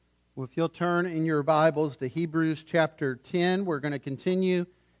Well, if you'll turn in your Bibles to Hebrews chapter 10, we're going to continue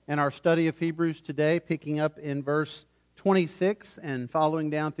in our study of Hebrews today, picking up in verse 26 and following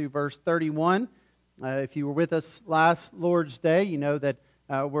down through verse 31. If you were with us last Lord's Day, you know that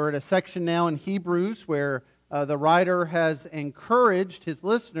we're at a section now in Hebrews where the writer has encouraged his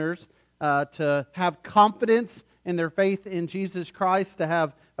listeners to have confidence in their faith in Jesus Christ, to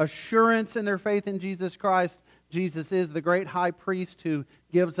have assurance in their faith in Jesus Christ. Jesus is the great high priest who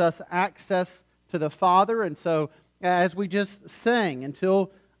gives us access to the Father. And so, as we just sang,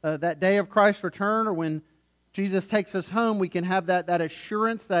 until that day of Christ's return or when Jesus takes us home, we can have that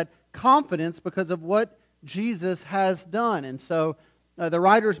assurance, that confidence because of what Jesus has done. And so, the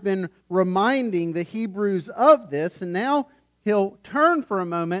writer's been reminding the Hebrews of this, and now he'll turn for a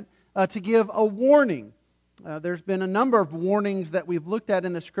moment to give a warning. There's been a number of warnings that we've looked at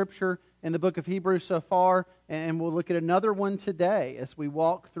in the Scripture in the book of Hebrews so far, and we'll look at another one today as we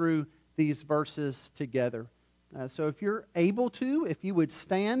walk through these verses together. So if you're able to, if you would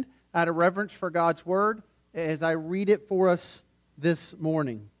stand out of reverence for God's Word as I read it for us this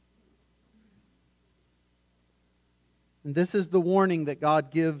morning. And this is the warning that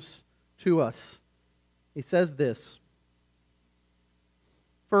God gives to us. He says this: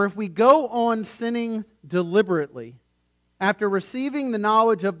 "For if we go on sinning deliberately, after receiving the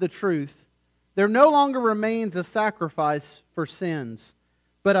knowledge of the truth, there no longer remains a sacrifice for sins,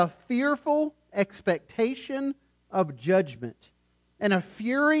 but a fearful expectation of judgment, and a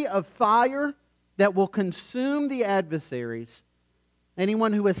fury of fire that will consume the adversaries.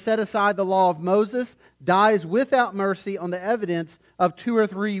 Anyone who has set aside the law of Moses dies without mercy on the evidence of 2 or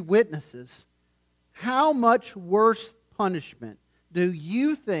 3 witnesses. How much worse punishment do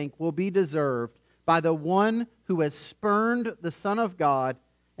you think will be deserved by the one who has spurned the Son of God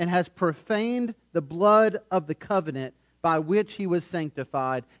and has profaned the blood of the covenant by which he was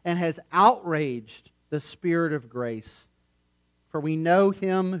sanctified and has outraged the Spirit of grace? For we know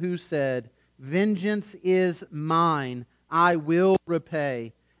him who said, 'Vengeance is mine, I will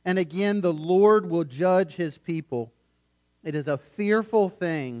repay.' And again, the Lord will judge his people. It is a fearful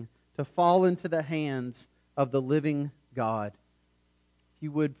thing to fall into the hands of the living God." If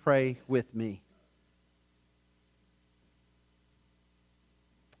you would pray with me.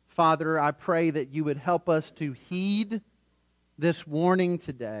 Father, I pray that you would help us to heed this warning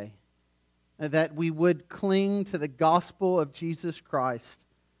today, that we would cling to the gospel of Jesus Christ.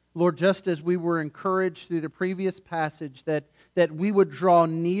 Lord, just as we were encouraged through the previous passage, that we would draw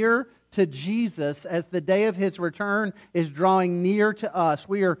near to Jesus as the day of His return is drawing near to us.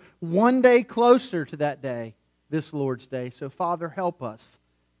 We are one day closer to that day, this Lord's Day. So, Father, help us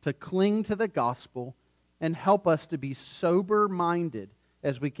to cling to the gospel and help us to be sober-minded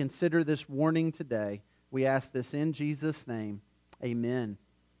as we consider this warning today. We ask this in Jesus' name. Amen.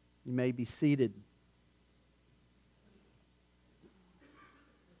 You may be seated.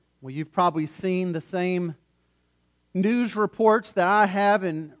 Well, you've probably seen the same news reports that I have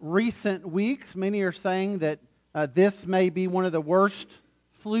in recent weeks. Many are saying that this may be one of the worst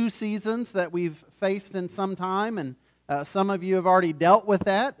flu seasons that we've faced in some time, and some of you have already dealt with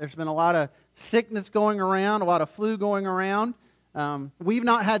that. There's been a lot of sickness going around, a lot of flu going around. We've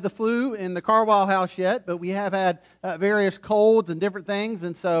not had the flu in the Carwile house yet, but we have had various colds and different things.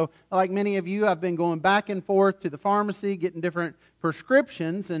 And so, like many of you, I've been going back and forth to the pharmacy, getting different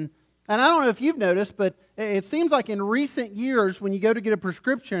prescriptions. And I don't know if you've noticed, but it seems like in recent years, when you go to get a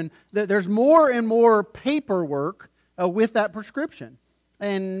prescription, that there's more and more paperwork with that prescription.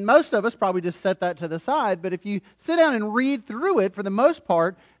 And most of us probably just set that to the side. But if you sit down and read through it, for the most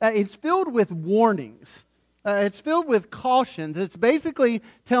part, it's filled with warnings. It's filled with cautions. It's basically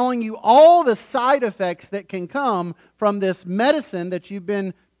telling you all the side effects that can come from this medicine that you've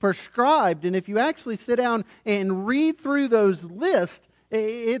been prescribed. And if you actually sit down and read through those lists,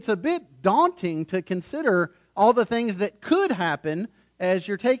 it's a bit daunting to consider all the things that could happen as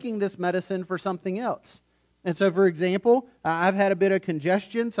you're taking this medicine for something else. And so, for example, I've had a bit of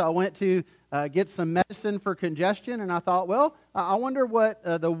congestion, so I went to get some medicine for congestion, and I thought, well, I wonder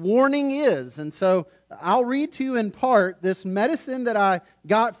what the warning is. And so I'll read to you in part this medicine that I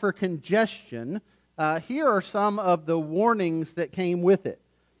got for congestion. Here are some of the warnings that came with it.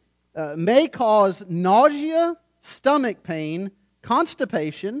 May cause nausea, stomach pain,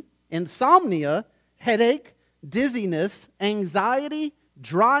 constipation, insomnia, headache, dizziness, anxiety,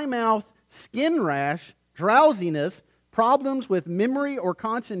 dry mouth, skin rash, drowsiness, problems with memory or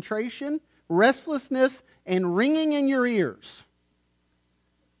concentration, restlessness, and ringing in your ears.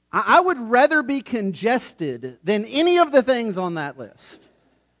 I would rather be congested than any of the things on that list.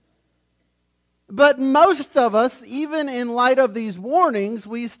 But most of us, even in light of these warnings,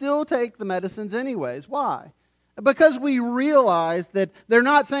 we still take the medicines anyways. Why? Because we realize that they're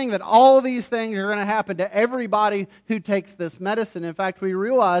not saying that all of these things are going to happen to everybody who takes this medicine. In fact, we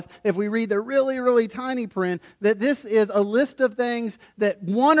realize if we read the really, really tiny print that this is a list of things that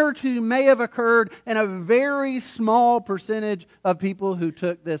one or two may have occurred in a very small percentage of people who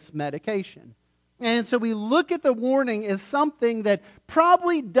took this medication. And so we look at the warning as something that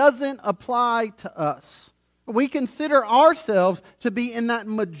probably doesn't apply to us. We consider ourselves to be in that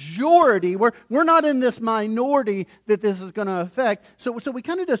majority. We're not in this minority that this is going to affect. So we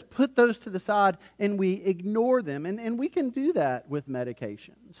kind of just put those to the side and we ignore them. And we can do that with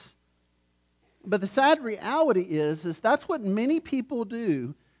medications. But the sad reality is that's what many people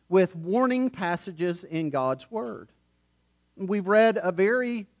do with warning passages in God's Word. We've read a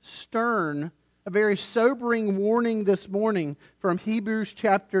very stern, a very sobering warning this morning from Hebrews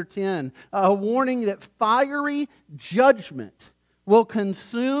chapter 10. A warning that fiery judgment will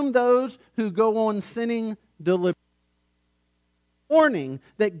consume those who go on sinning deliberately. Warning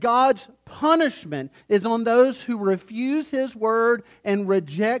that God's punishment is on those who refuse His word and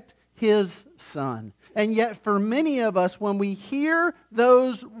reject His Son. And yet for many of us, when we hear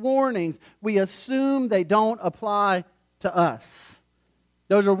those warnings, we assume they don't apply to us.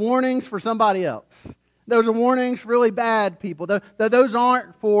 Those are warnings for somebody else. Those are warnings for really bad people. Those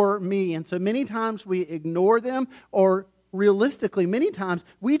aren't for me. And so many times we ignore them, or realistically, many times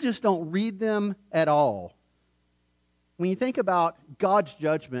we just don't read them at all. When you think about God's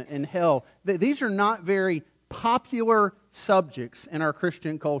judgment and hell, these are not very popular subjects in our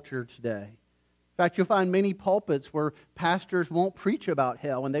Christian culture today. In fact, you'll find many pulpits where pastors won't preach about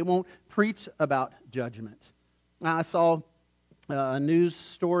hell and they won't preach about judgment. I saw a news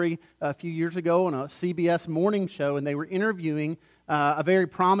story a few years ago on a CBS morning show, and they were interviewing a very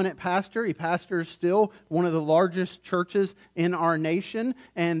prominent pastor. He pastors still one of the largest churches in our nation,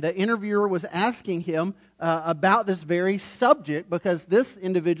 and the interviewer was asking him about this very subject, because this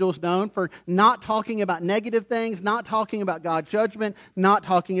individual is known for not talking about negative things, not talking about God's judgment, not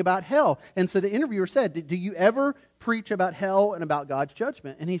talking about hell. And so the interviewer said, "Do you ever preach about hell and about God's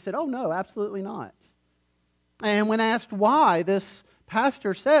judgment?" And he said, "Oh no, absolutely not." And when asked why, this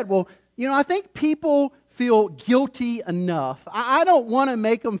pastor said, "Well, I think people feel guilty enough. I don't want to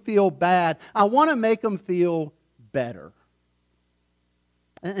make them feel bad. I want to make them feel better."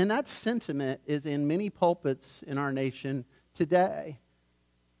 And that sentiment is in many pulpits in our nation today.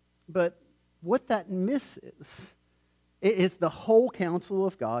 But what that misses is the whole counsel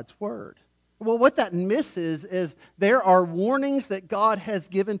of God's Word. Well, what that misses is there are warnings that God has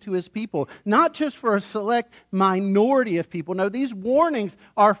given to His people, not just for a select minority of people. No, these warnings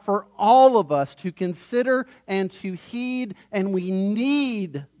are for all of us to consider and to heed, and we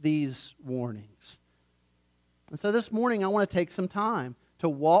need these warnings. And so this morning I want to take some time to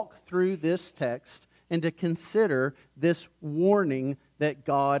walk through this text and to consider this warning that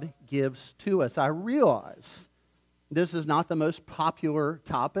God gives to us. I realize this is not the most popular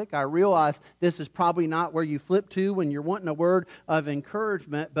topic. I realize this is probably not where you flip to when you're wanting a word of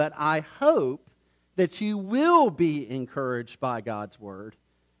encouragement, but I hope that you will be encouraged by God's Word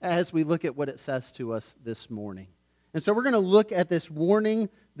as we look at what it says to us this morning. And so we're going to look at this warning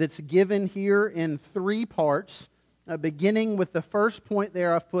that's given here in three parts, beginning with the first point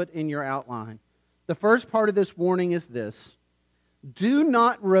there I've put in your outline. The first part of this warning is this: do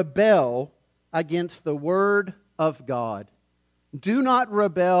not rebel against the Word of God. Do not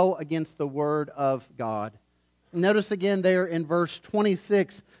rebel against the Word of God. Notice again there in verse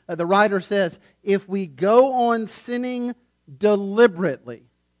 26, the writer says, if we go on sinning deliberately.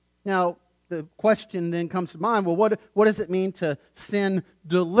 Now, the question then comes to mind, well, what does it mean to sin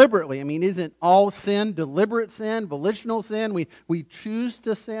deliberately? I mean, isn't all sin deliberate sin, volitional sin? We choose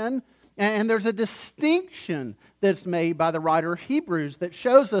to sin. And there's a distinction that's made by the writer of Hebrews that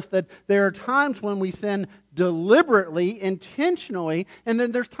shows us that there are times when we sin deliberately, intentionally, and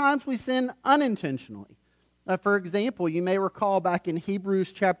then there's times we sin unintentionally. For example, you may recall back in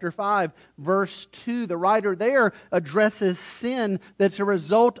Hebrews chapter 5, verse 2, the writer there addresses sin that's a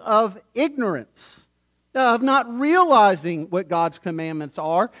result of ignorance, of not realizing what God's commandments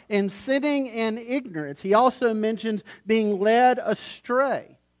are, and sinning in ignorance. He also mentions being led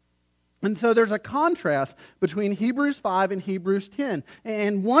astray. And so there's a contrast between Hebrews 5 and Hebrews 10.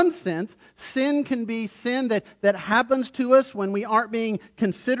 In one sense, sin can be sin that happens to us when we aren't being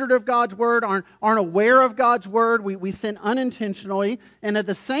considerate of God's Word, aren't aware of God's Word. We sin unintentionally. And at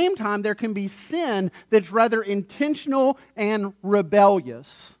the same time, there can be sin that's rather intentional and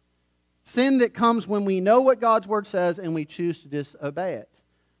rebellious. Sin that comes when we know what God's Word says and we choose to disobey it.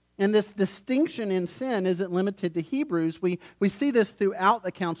 And this distinction in sin isn't limited to Hebrews. We see this throughout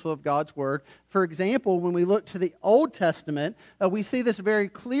the counsel of God's Word. For example, when we look to the Old Testament, we see this very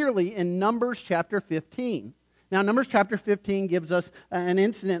clearly in Numbers chapter 15. Now, Numbers chapter 15 gives us an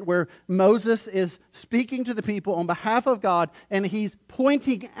incident where Moses is speaking to the people on behalf of God, and he's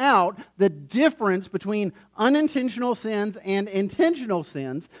pointing out the difference between unintentional sins and intentional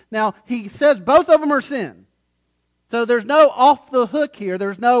sins. Now, he says both of them are sin. So there's no off the hook here.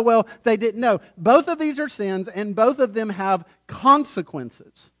 There's no, well, they didn't know. Both of these are sins, and both of them have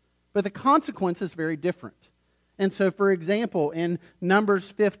consequences. But the consequence is very different. And so, for example, in Numbers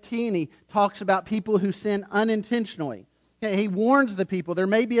 15, he talks about people who sin unintentionally. He warns the people, there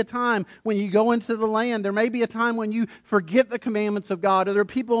may be a time when you go into the land, there may be a time when you forget the commandments of God, or there are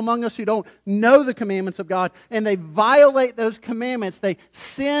people among us who don't know the commandments of God, and they violate those commandments. They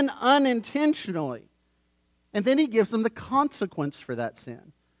sin unintentionally. And then he gives them the consequence for that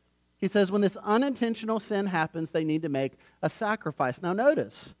sin. He says when this unintentional sin happens, they need to make a sacrifice. Now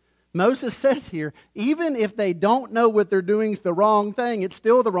notice, Moses says here, even if they don't know what they're doing is the wrong thing, it's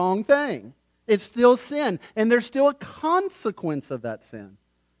still the wrong thing. It's still sin. And there's still a consequence of that sin.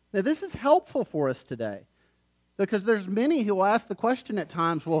 Now this is helpful for us today. Because there's many who will ask the question at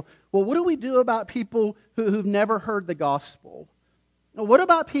times, well, what do we do about people who've never heard the gospel? What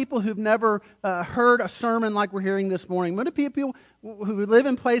about people who've never heard a sermon like we're hearing this morning? What do people who live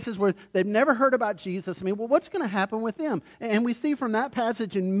in places where they've never heard about Jesus? I mean, well, what's going to happen with them? And we see from that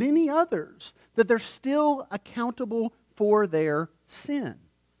passage and many others that they're still accountable for their sin.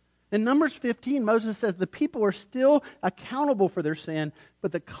 In Numbers 15, Moses says the people are still accountable for their sin,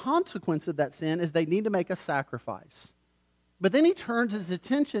 but the consequence of that sin is they need to make a sacrifice. But then he turns his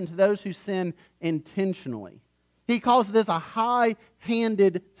attention to those who sin intentionally. He calls this a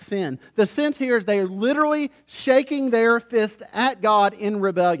high-handed sin. The sense here is they are literally shaking their fist at God in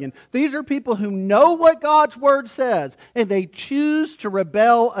rebellion. These are people who know what God's Word says, and they choose to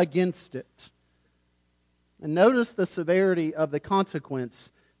rebel against it. And notice the severity of the consequence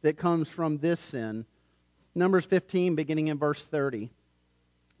that comes from this sin. Numbers 15, beginning in verse 30.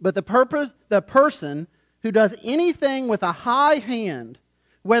 But the person who does anything with a high hand,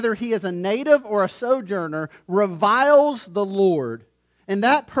 whether he is a native or a sojourner, reviles the Lord. And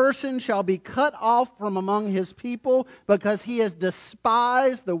that person shall be cut off from among his people, because he has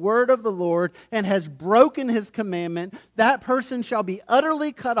despised the word of the Lord and has broken his commandment. That person shall be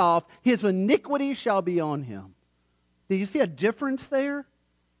utterly cut off. His iniquity shall be on him. Do you see a difference there?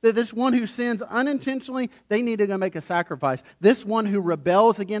 That this one who sins unintentionally, they need to go make a sacrifice. This one who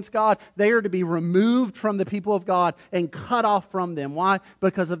rebels against God, they are to be removed from the people of God and cut off from them. Why?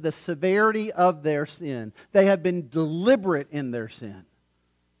 Because of the severity of their sin. They have been deliberate in their sin.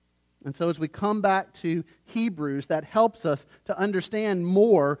 And so as we come back to Hebrews, that helps us to understand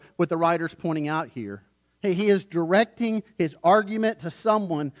more what the writer's pointing out here. He is directing his argument to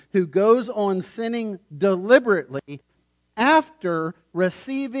someone who goes on sinning deliberately after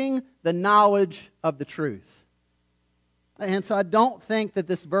receiving the knowledge of the truth. And so I don't think that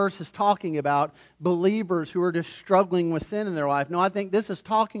this verse is talking about believers who are just struggling with sin in their life. No, I think this is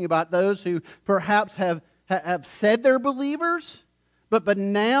talking about those who perhaps have said they're believers, but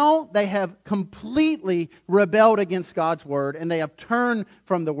now they have completely rebelled against God's Word, and they have turned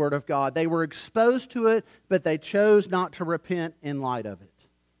from the Word of God. They were exposed to it, but they chose not to repent in light of it.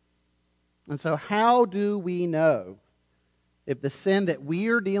 And so how do we know if the sin that we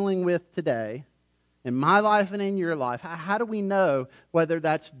are dealing with today, in my life and in your life, how do we know whether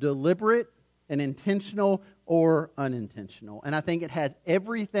that's deliberate and intentional or unintentional? And I think it has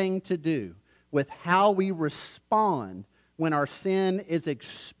everything to do with how we respond when our sin is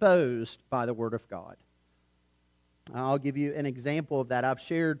exposed by the Word of God. I'll give you an example of that. I've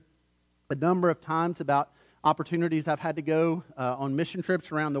shared a number of times about opportunities I've had to go on mission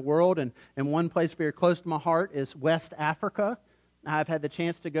trips around the world, and one place very close to my heart is West Africa. I've had the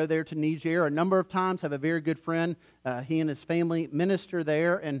chance to go there to Niger a number of times. I have a very good friend. He and his family minister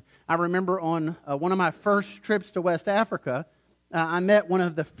there, and I remember on one of my first trips to West Africa, I met one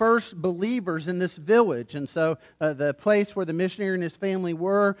of the first believers in this village. And so the place where the missionary and his family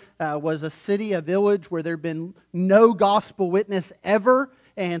were was a city, a village where there had been no gospel witness ever.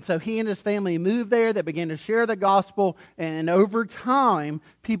 And so he and his family moved there. They began to share the gospel. And over time,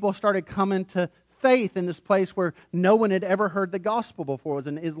 people started coming to faith in this place where no one had ever heard the gospel before. It was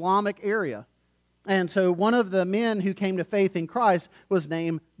an Islamic area. And so one of the men who came to faith in Christ was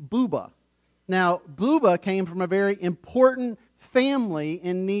named Buba. Now, Buba came from a very important family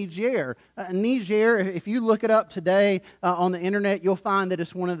in Niger. Niger, if you look it up today on the internet, you'll find that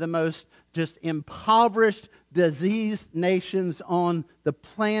it's one of the most just impoverished, diseased nations on the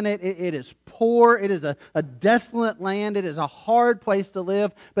planet. It is poor. It is a desolate land. It is a hard place to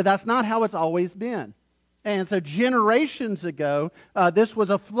live, but that's not how it's always been. And so generations ago, this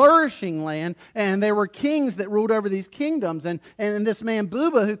was a flourishing land, and there were kings that ruled over these kingdoms. And this man,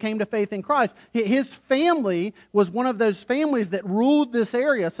 Buba, who came to faith in Christ, his family was one of those families that ruled this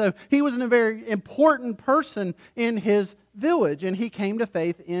area. So he was a very important person in his village, and he came to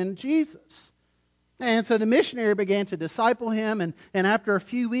faith in Jesus. And so the missionary began to disciple him, and after a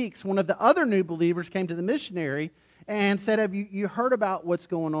few weeks, one of the other new believers came to the missionary and said, have you heard about what's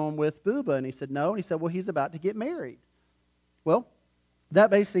going on with Buba? And he said, no. And he said, well, he's about to get married. Well,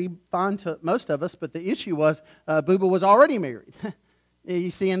 that may seem fine to most of us, but the issue was Buba was already married.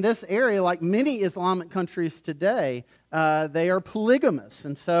 You see, in this area, like many Islamic countries today, they are polygamous.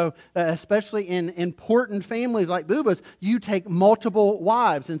 And so, especially in important families like Buba's, you take multiple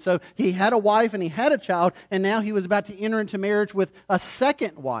wives. And so he had a wife and he had a child, and now he was about to enter into marriage with a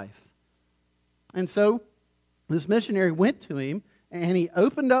second wife. And so this missionary went to him, and he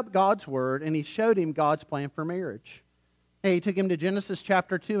opened up God's Word, and he showed him God's plan for marriage. He took him to Genesis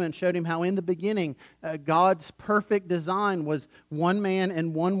chapter 2 and showed him how in the beginning God's perfect design was one man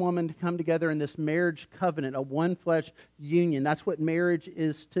and one woman to come together in this marriage covenant, a one-flesh union. That's what marriage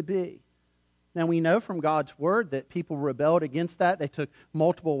is to be. Now we know from God's Word that people rebelled against that. They took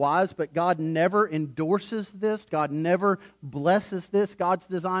multiple wives, but God never endorses this. God never blesses this. God's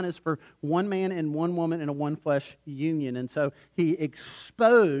design is for one man and one woman in a one-flesh union. And so he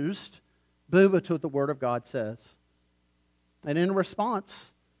exposed Buba to what the Word of God says. And in response,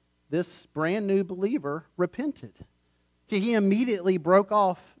 this brand new believer repented. He immediately broke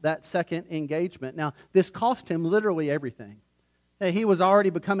off that second engagement. Now, this cost him literally everything. He was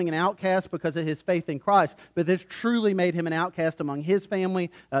already becoming an outcast because of his faith in Christ, but this truly made him an outcast among his family,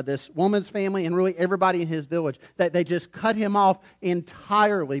 this woman's family, and really everybody in his village. That they just cut him off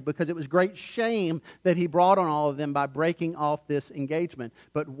entirely because it was great shame that he brought on all of them by breaking off this engagement.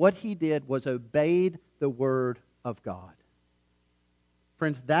 But what he did was obeyed the Word of God.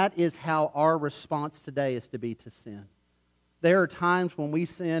 Friends, that is how our response today is to be to sin. There are times when we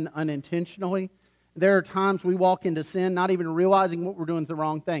sin unintentionally. There are times we walk into sin not even realizing what we're doing is the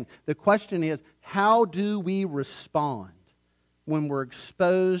wrong thing. The question is, how do we respond when we're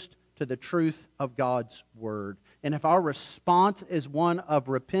exposed to the truth of God's Word? And if our response is one of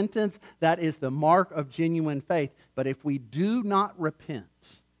repentance, that is the mark of genuine faith. But if we do not repent,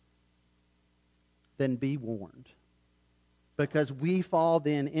 then be warned. Because we fall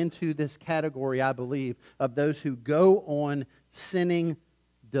then into this category, I believe, of those who go on sinning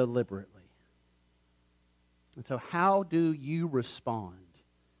deliberately. And so how do you respond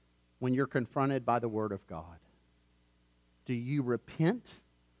when you're confronted by the Word of God? Do you repent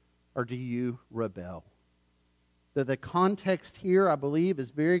or do you rebel? The context here, I believe, is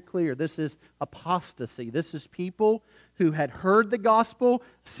very clear. This is apostasy. This is people who had heard the gospel,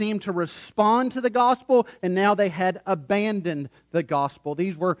 seemed to respond to the gospel, and now they had abandoned the gospel.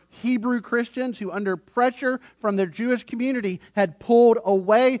 These were Hebrew Christians who, under pressure from their Jewish community, had pulled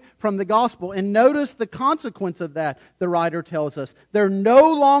away from the gospel. And notice the consequence of that, the writer tells us. There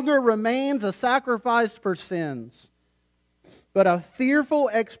no longer remains a sacrifice for sins, but a fearful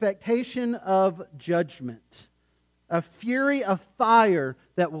expectation of judgment. A fury of fire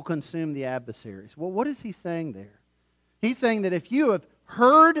that will consume the adversaries. Well, what is he saying there? He's saying that if you have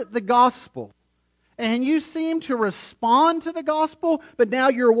heard the gospel and you seem to respond to the gospel, but now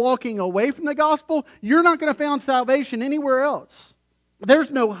you're walking away from the gospel, you're not going to find salvation anywhere else.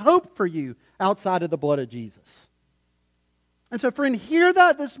 There's no hope for you outside of the blood of Jesus. And so, friend, hear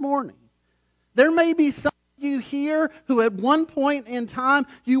that this morning. There may be some you here who at one point in time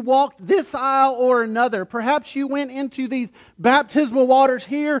you walked this aisle or another. Perhaps you went into these baptismal waters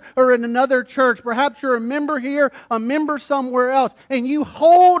here or in another church. Perhaps you're a member here, a member somewhere else, and you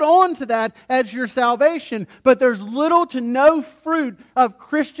hold on to that as your salvation, but there's little to no fruit of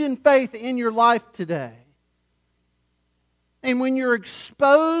Christian faith in your life today. And when you're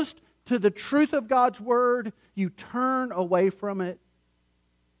exposed to the truth of God's Word, you turn away from it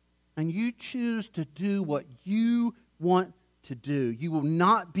and you choose to do what you want to do. You will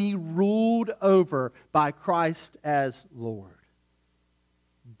not be ruled over by Christ as Lord.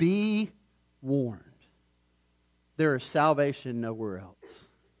 Be warned. There is salvation nowhere else.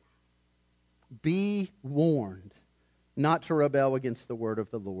 Be warned not to rebel against the word of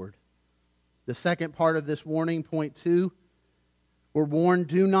the Lord. The second part of this warning, point 2, we're warned,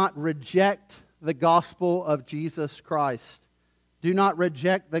 do not reject the gospel of Jesus Christ. Do not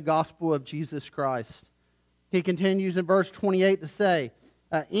reject the gospel of Jesus Christ. He continues in verse 28 to say,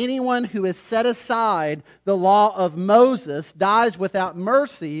 anyone who has set aside the law of Moses dies without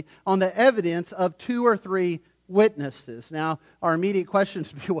mercy on the evidence of 2 or 3 witnesses. Now, our immediate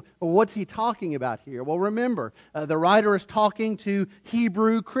questions would be, well, what's he talking about here? Well, remember, the writer is talking to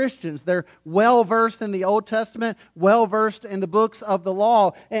Hebrew Christians. They're well-versed in the Old Testament, well-versed in the books of the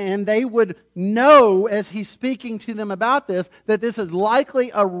law, and they would know, as he's speaking to them about this, that this is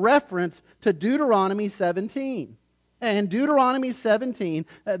likely a reference to Deuteronomy 17. And Deuteronomy 17,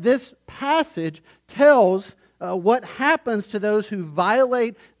 this passage tells what happens to those who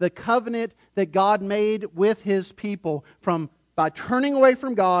violate the covenant that God made with His people by turning away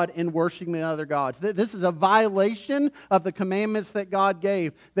from God and worshiping other gods. This is a violation of the commandments that God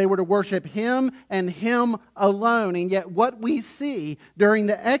gave. They were to worship Him and Him alone. And yet what we see during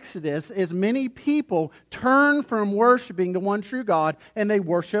the Exodus is many people turn from worshiping the one true God and they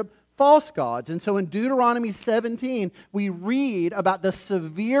worship false gods. And so in Deuteronomy 17, we read about the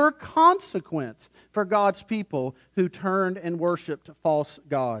severe consequence for God's people who turned and worshiped false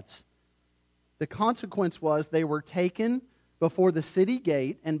gods. The consequence was they were taken before the city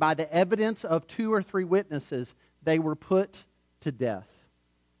gate, and by the evidence of 2 or 3 witnesses, they were put to death.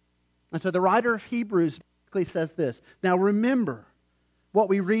 And so the writer of Hebrews basically says this: now remember what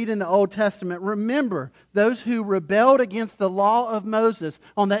we read in the Old Testament. Remember those who rebelled against the law of Moses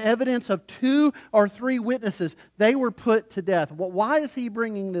on the evidence of 2 or 3 witnesses. They were put to death. Well, why is he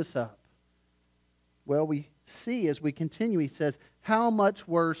bringing this up? Well, we see as we continue, he says, how much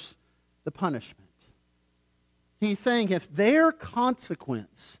worse the punishment. He's saying if their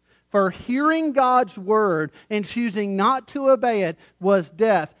consequence for hearing God's word and choosing not to obey it was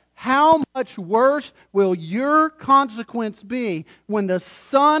death, how much worse will your consequence be when the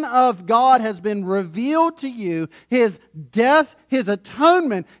Son of God has been revealed to you, His death, His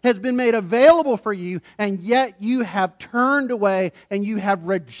atonement has been made available for you, and yet you have turned away and you have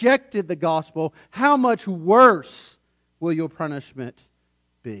rejected the gospel? How much worse will your punishment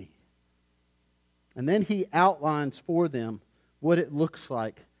be? And then he outlines for them what it looks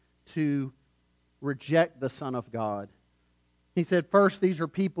like to reject the Son of God. He said, first, these are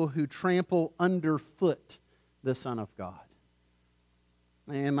people who trample underfoot the Son of God.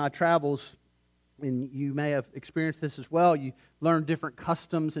 In my travels, and you may have experienced this as well, you learn different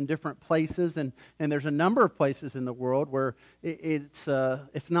customs in different places, and there's a number of places in the world where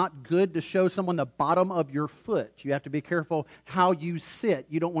it's not good to show someone the bottom of your foot. You have to be careful how you sit.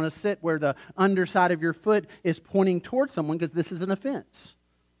 You don't want to sit where the underside of your foot is pointing towards someone, because this is an offense.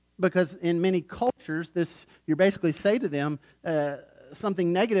 Because in many cultures, you basically say to them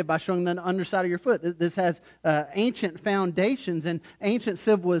something negative by showing them the underside of your foot. This has ancient foundations. And ancient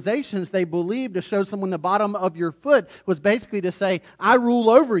civilizations, they believed to show someone the bottom of your foot was basically to say, I rule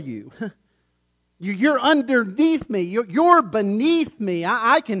over you. You're underneath me. You're beneath me.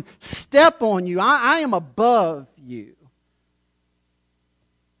 I can step on you. I am above you.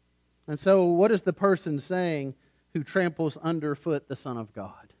 And so what is the person saying who tramples underfoot the Son of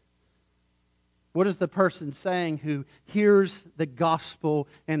God? What is the person saying who hears the gospel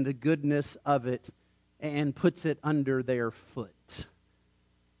and the goodness of it and puts it under their foot?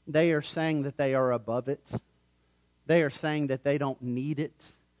 They are saying that they are above it. They are saying that they don't need it.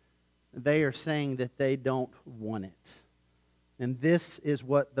 They are saying that they don't want it. And this is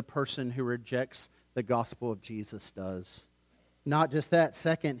what the person who rejects the gospel of Jesus does. Not just that.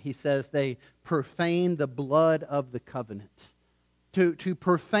 Second, he says they profane the blood of the covenant. To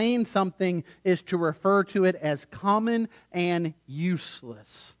profane something is to refer to it as common and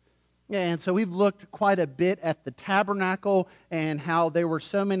useless. And so we've looked quite a bit at the tabernacle and how there were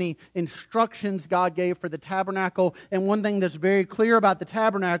so many instructions God gave for the tabernacle. And one thing that's very clear about the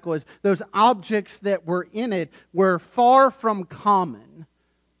tabernacle is those objects that were in it were far from common.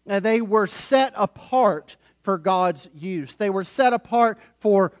 They were set apart for God's use. They were set apart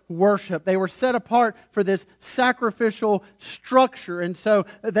for worship. They were set apart for this sacrificial structure. And so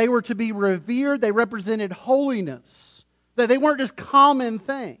they were to be revered. They represented holiness. They weren't just common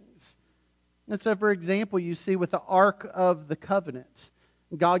things. And so, for example, you see with the Ark of the Covenant,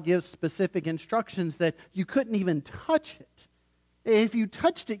 God gives specific instructions that you couldn't even touch it. If you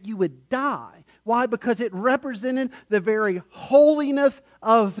touched it, you would die. Why? Because it represented the very holiness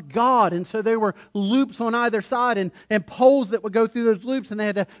of God. And so there were loops on either side and poles that would go through those loops, and they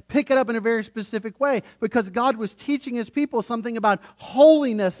had to pick it up in a very specific way because God was teaching His people something about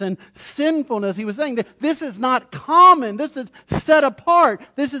holiness and sinfulness. He was saying that this is not common. This is set apart.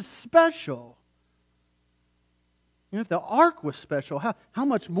 This is special. If the ark was special, how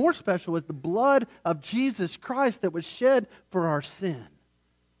much more special is the blood of Jesus Christ that was shed for our sin?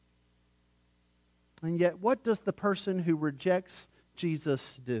 And yet, what does the person who rejects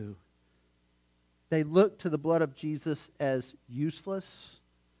Jesus do? They look to the blood of Jesus as useless,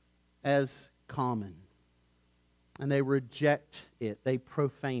 as common. And they reject it. They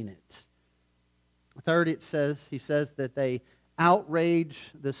profane it. Third, he says that they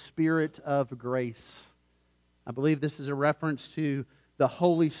outrage the Spirit of grace. I believe this is a reference to the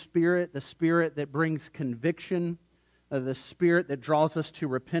Holy Spirit, the Spirit that brings conviction, the Spirit that draws us to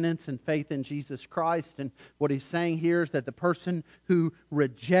repentance and faith in Jesus Christ. And what he's saying here is that the person who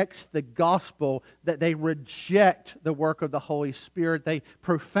rejects the gospel, that they reject the work of the Holy Spirit. They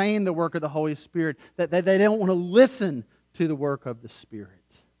profane the work of the Holy Spirit. That they don't want to listen to the work of the Spirit.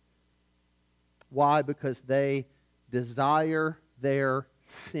 Why? Because they desire their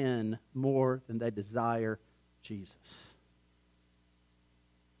sin more than they desire Jesus.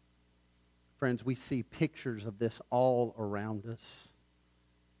 Friends, we see pictures of this all around us.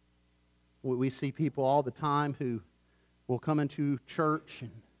 We see people all the time who will come into church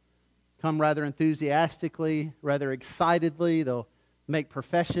and come rather enthusiastically, rather excitedly. They'll make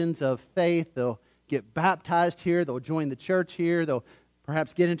professions of faith. They'll get baptized here. They'll join the church here. They'll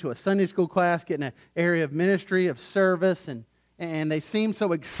perhaps get into a Sunday school class, get in an area of ministry, of service, and they seem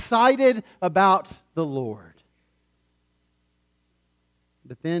so excited about the Lord.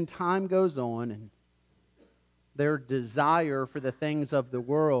 But then time goes on and their desire for the things of the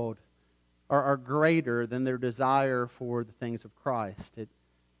world are greater than their desire for the things of Christ. It,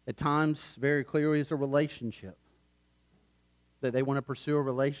 at times, very clearly, is a relationship. That they want to pursue a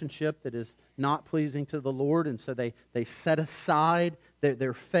relationship that is not pleasing to the Lord, and so they set aside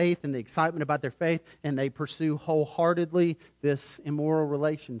their faith and the excitement about their faith, and they pursue wholeheartedly this immoral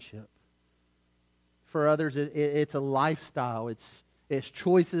relationship. For others, it's a lifestyle. It's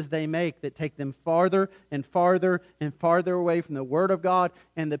choices they make that take them farther and farther and farther away from the Word of God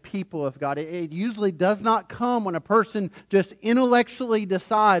and the people of God. It usually does not come when a person just intellectually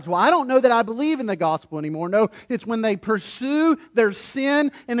decides, well, I don't know that I believe in the gospel anymore. No, it's when they pursue their sin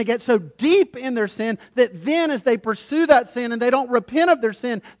and they get so deep in their sin that then as they pursue that sin and they don't repent of their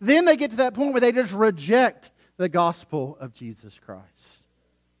sin, then they get to that point where they just reject the gospel of Jesus Christ.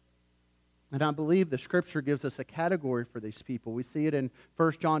 And I believe the Scripture gives us a category for these people. We see it in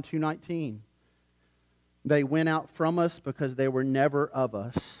 1 John 2:19. They went out from us because they were never of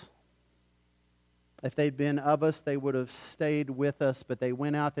us. If they'd been of us, they would have stayed with us, but they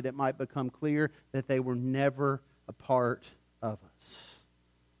went out that it might become clear that they were never a part of us.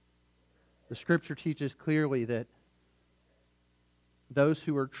 The Scripture teaches clearly that those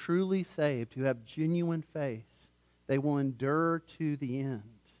who are truly saved, who have genuine faith, they will endure to the end.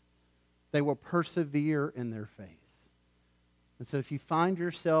 They will persevere in their faith. And so if you find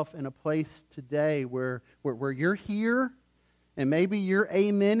yourself in a place today where you're here, and maybe you're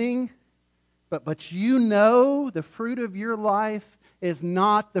amening, but you know the fruit of your life is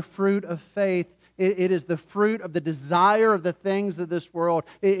not the fruit of faith. It is the fruit of the desire of the things of this world.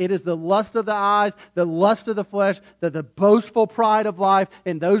 It is the lust of the eyes, the lust of the flesh, the boastful pride of life,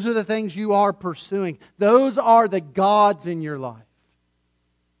 and those are the things you are pursuing. Those are the gods in your life.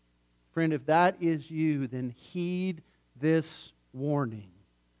 Friend, if that is you, then heed this warning.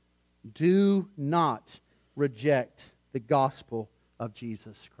 Do not reject the gospel of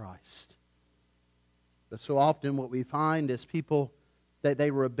Jesus Christ. But so often what we find is people, that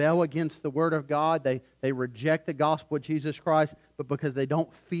they rebel against the Word of God, they reject the gospel of Jesus Christ, but because they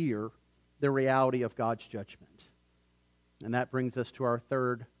don't fear the reality of God's judgment. And that brings us to our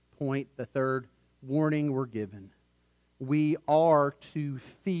third point, the third warning we're given. We are to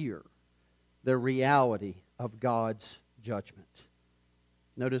fear the reality of God's judgment.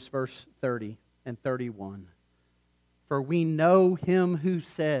 Notice verse 30 and 31. For we know Him who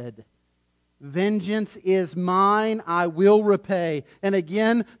said, vengeance is mine, I will repay. And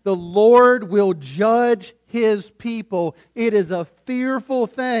again, the Lord will judge His people. It is a fearful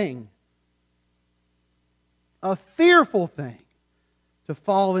thing. A fearful thing to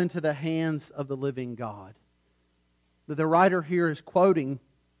fall into the hands of the living God. The writer here is quoting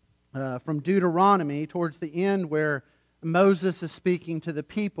from Deuteronomy towards the end where Moses is speaking to the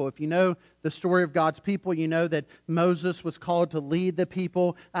people. If you know the story of God's people, you know that Moses was called to lead the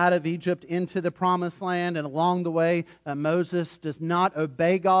people out of Egypt into the Promised Land. And along the way, Moses does not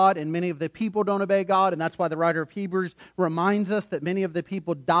obey God, and many of the people don't obey God. And that's why the writer of Hebrews reminds us that many of the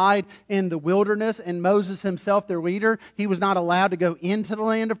people died in the wilderness. And Moses himself, their leader, he was not allowed to go into the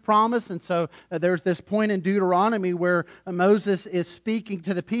land of promise. And so there's this point in Deuteronomy where Moses is speaking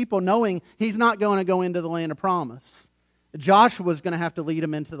to the people knowing he's not going to go into the land of promise. Joshua is going to have to lead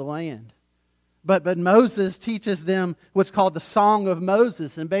them into the land. But Moses teaches them what's called the Song of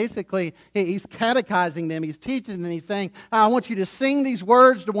Moses. And basically, he's catechizing them. He's teaching them. He's saying, I want you to sing these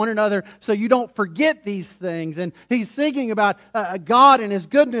words to one another so you don't forget these things. And he's thinking about God and His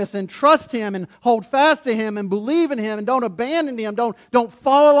goodness, and trust Him and hold fast to Him and believe in Him and don't abandon Him. Don't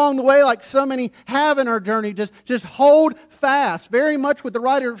fall along the way like so many have in our journey. Just hold fast. Very much what the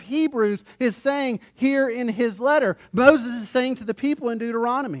writer of Hebrews is saying here in his letter. Moses is saying to the people in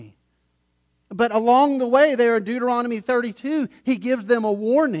Deuteronomy. But along the way there in Deuteronomy 32, he gives them a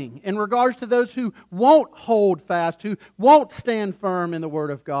warning in regards to those who won't hold fast, who won't stand firm in the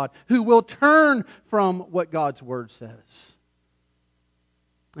Word of God, who will turn from what God's Word says.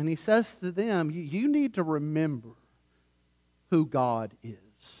 And he says to them, you need to remember who God is.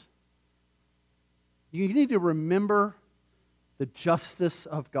 You need to remember the justice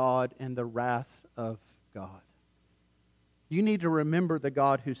of God and the wrath of God. You need to remember the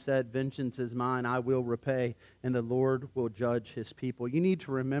God who said, vengeance is mine, I will repay, and the Lord will judge His people. You need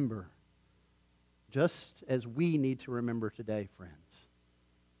to remember, just as we need to remember today, friends.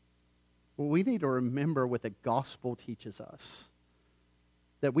 Well, we need to remember what the gospel teaches us.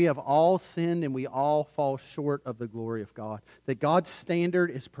 That we have all sinned and we all fall short of the glory of God. That God's standard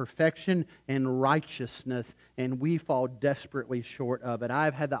is perfection and righteousness, and we fall desperately short of it.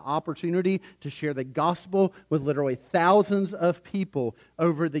 I've had the opportunity to share the gospel with literally thousands of people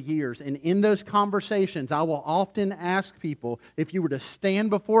over the years. And in those conversations, I will often ask people, if you were to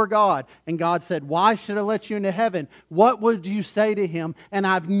stand before God and God said, why should I let you into heaven? What would you say to Him? And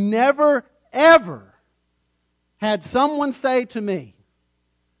I've never, ever had someone say to me,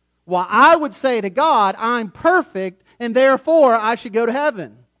 well, I would say to God, I'm perfect, and therefore I should go to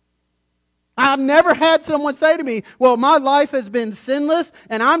heaven. I've never had someone say to me, well, my life has been sinless,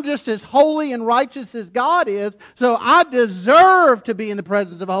 and I'm just as holy and righteous as God is, so I deserve to be in the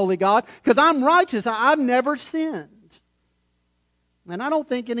presence of a holy God, because I'm righteous. I've never sinned. And I don't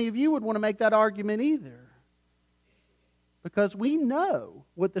think any of you would want to make that argument either, because we know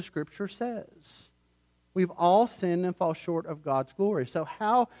what the Scripture says. We've all sinned and fall short of God's glory. So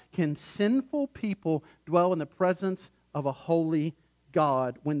how can sinful people dwell in the presence of a holy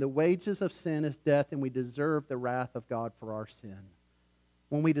God when the wages of sin is death and we deserve the wrath of God for our sin?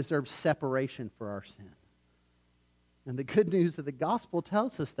 When we deserve separation for our sin? And the good news of the gospel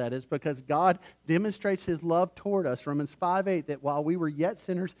tells us that is because God demonstrates His love toward us. Romans 5:8, that while we were yet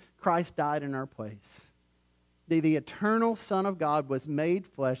sinners, Christ died in our place. The eternal Son of God was made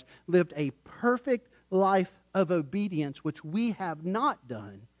flesh, lived a perfect life of obedience, which we have not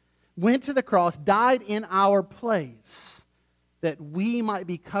done, went to the cross, died in our place, that we might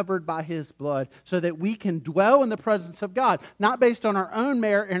be covered by His blood, so that we can dwell in the presence of God, not based on our own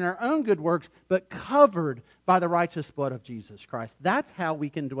merit and our own good works, but covered by the righteous blood of Jesus Christ. That's how we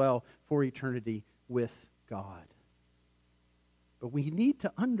can dwell for eternity with God. But we need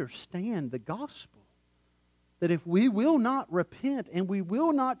to understand the gospel. That if we will not repent and we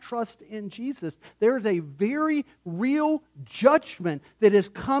will not trust in Jesus, there is a very real judgment that is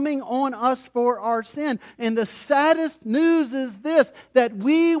coming on us for our sin. And the saddest news is this, that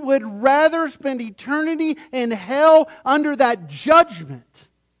we would rather spend eternity in hell under that judgment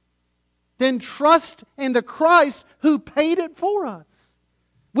than trust in the Christ who paid it for us.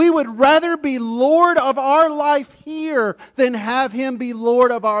 We would rather be Lord of our life here than have Him be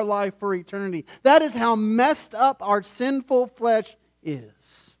Lord of our life for eternity. That is how messed up our sinful flesh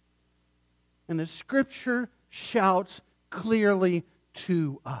is. And the Scripture shouts clearly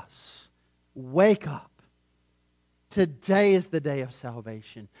to us, wake up. Today is the day of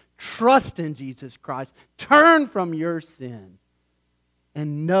salvation. Trust in Jesus Christ. Turn from your sin.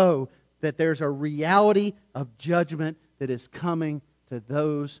 And know that there's a reality of judgment that is coming to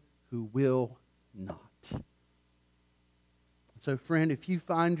those who will not. So, friend, if you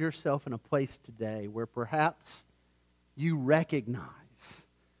find yourself in a place today where perhaps you recognize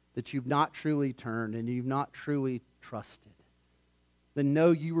that you've not truly turned and you've not truly trusted, then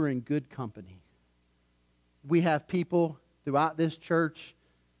know you are in good company. We have people throughout this church,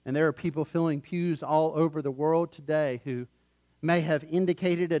 and there are people filling pews all over the world today who may have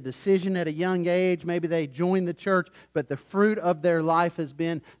indicated a decision at a young age. Maybe they joined the church, but the fruit of their life has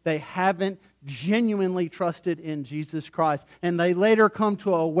been they haven't genuinely trusted in Jesus Christ. And they later come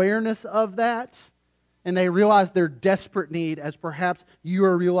to awareness of that, and they realize their desperate need, as perhaps you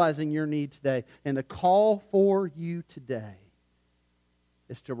are realizing your need today. And the call for you today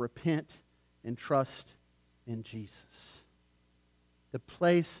is to repent and trust in Jesus. To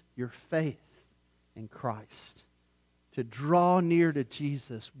place your faith in Christ. To draw near to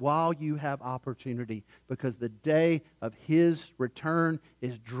Jesus while you have opportunity, because the day of His return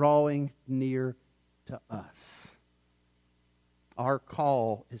is drawing near to us. Our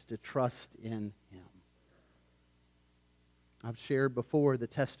call is to trust in Him. I've shared before the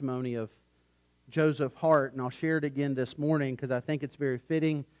testimony of Joseph Hart, and I'll share it again this morning because I think it's very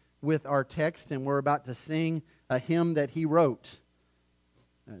fitting with our text, and we're about to sing a hymn that he wrote.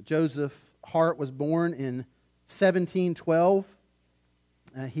 Joseph Hart was born in 1712.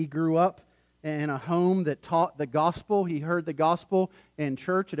 He grew up in a home that taught the gospel. He heard the gospel in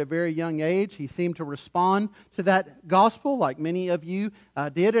church at a very young age. He seemed to respond to that gospel like many of you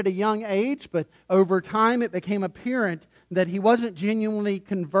did at a young age, but over time it became apparent that he wasn't genuinely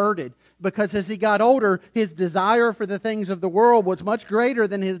converted, because as he got older, his desire for the things of the world was much greater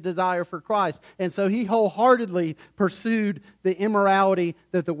than his desire for Christ. And so he wholeheartedly pursued the immorality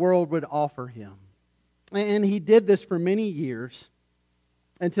that the world would offer him. And he did this for many years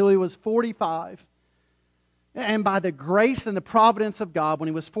until he was 45. And by the grace and the providence of God, when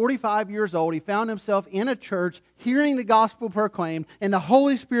he was 45 years old, he found himself in a church hearing the gospel proclaimed, and the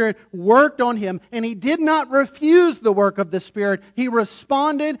Holy Spirit worked on him, and he did not refuse the work of the Spirit. He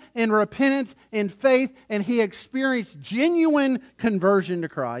responded in repentance, in faith, and he experienced genuine conversion to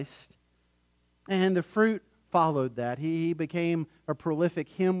Christ. And the fruit followed that. He became a prolific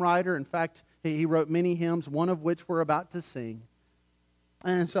hymn writer. In fact, he wrote many hymns, one of which we're about to sing.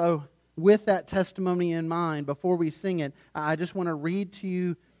 And so, with that testimony in mind, before we sing it, I just want to read to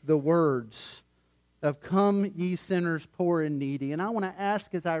you the words of "Come ye sinners poor and needy." And I want to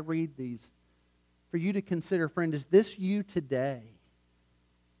ask as I read these, for you to consider, friend, is this you today?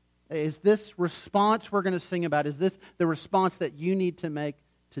 Is this response we're going to sing about, is this the response that you need to make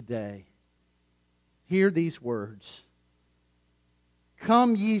today? Hear these words.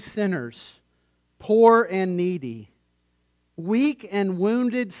 Come ye sinners, poor and needy, weak and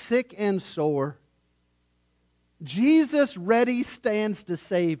wounded, sick and sore. Jesus ready stands to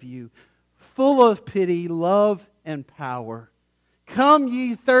save you, full of pity, love, and power. Come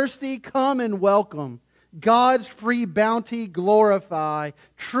ye thirsty, come and welcome. God's free bounty glorify,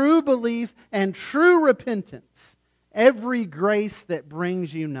 true belief and true repentance, every grace that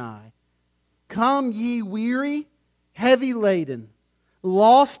brings you nigh. Come ye weary, heavy laden,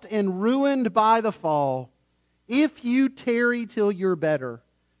 lost and ruined by the fall. If you tarry till you're better,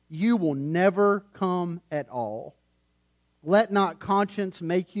 you will never come at all. Let not conscience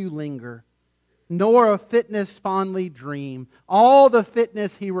make you linger, nor of fitness fondly dream. All the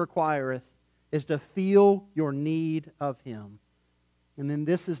fitness He requireth is to feel your need of Him. And then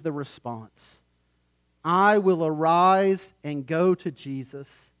this is the response. I will arise and go to Jesus.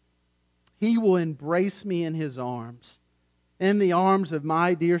 He will embrace me in His arms. In the arms of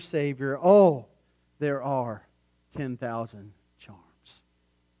my dear Savior, oh, there are 10,000 charms.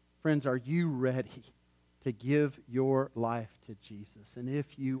 Friends, are you ready to give your life to Jesus? And if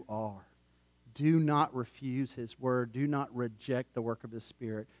you are, do not refuse His word. Do not reject the work of the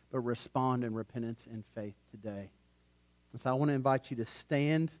Spirit, but respond in repentance and faith today. And so I want to invite you to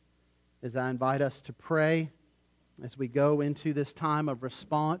stand as I invite us to pray as we go into this time of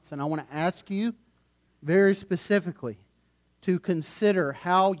response. And I want to ask you very specifically to consider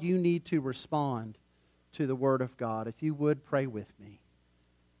how you need to respond to the Word of God. If you would, pray with me.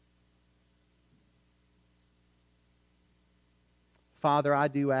 Father, I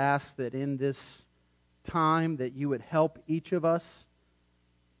do ask that in this time that you would help each of us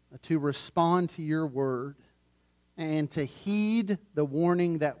to respond to your Word and to heed the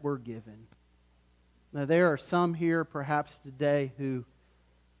warning that we're given. Now, there are some here perhaps today who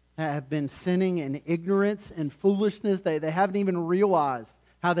have been sinning in ignorance and foolishness. They haven't even realized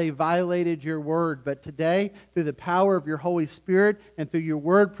how they violated your word. But today, through the power of your Holy Spirit and through your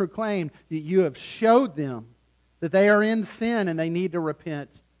word proclaimed, you have showed them that they are in sin and they need to repent.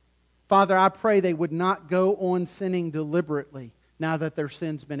 Father, I pray they would not go on sinning deliberately now that their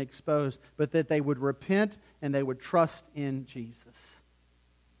sin's been exposed, but that they would repent and they would trust in Jesus.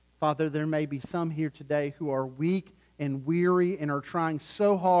 Father, there may be some here today who are weak and weary and are trying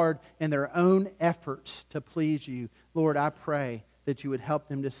so hard in their own efforts to please you. Lord, I pray that you would help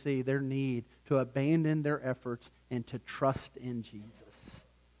them to see their need to abandon their efforts and to trust in Jesus.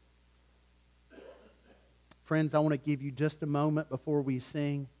 Friends, I want to give you just a moment before we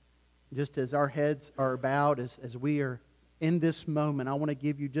sing. Just as our heads are bowed, as we are in this moment, I want to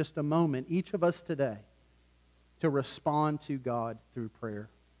give you just a moment, each of us today, to respond to God through prayer.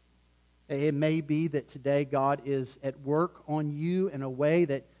 It may be that today God is at work on you in a way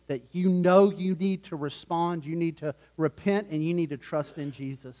that you know you need to respond, you need to repent, and you need to trust in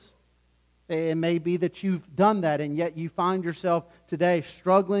Jesus. It may be that you've done that, and yet you find yourself today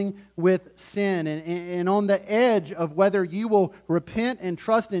struggling with sin and on the edge of whether you will repent and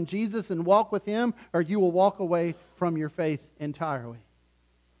trust in Jesus and walk with Him, or you will walk away from your faith entirely.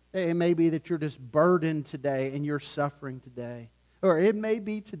 It may be that you're just burdened today and you're suffering today. Or it may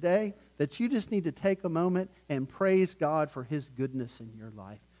be today that you just need to take a moment and praise God for His goodness in your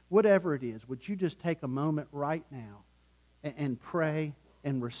life. Whatever it is, would you just take a moment right now and pray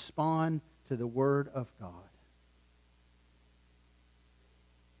and respond to the Word of God?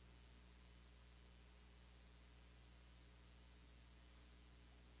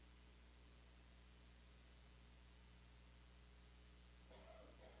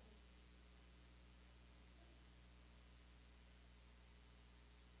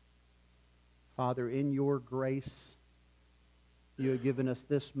 Father, in your grace, you have given us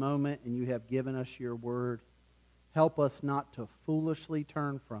this moment and you have given us your Word. Help us not to foolishly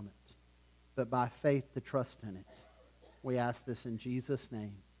turn from it, but by faith to trust in it. We ask this in Jesus'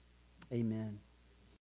 name. Amen.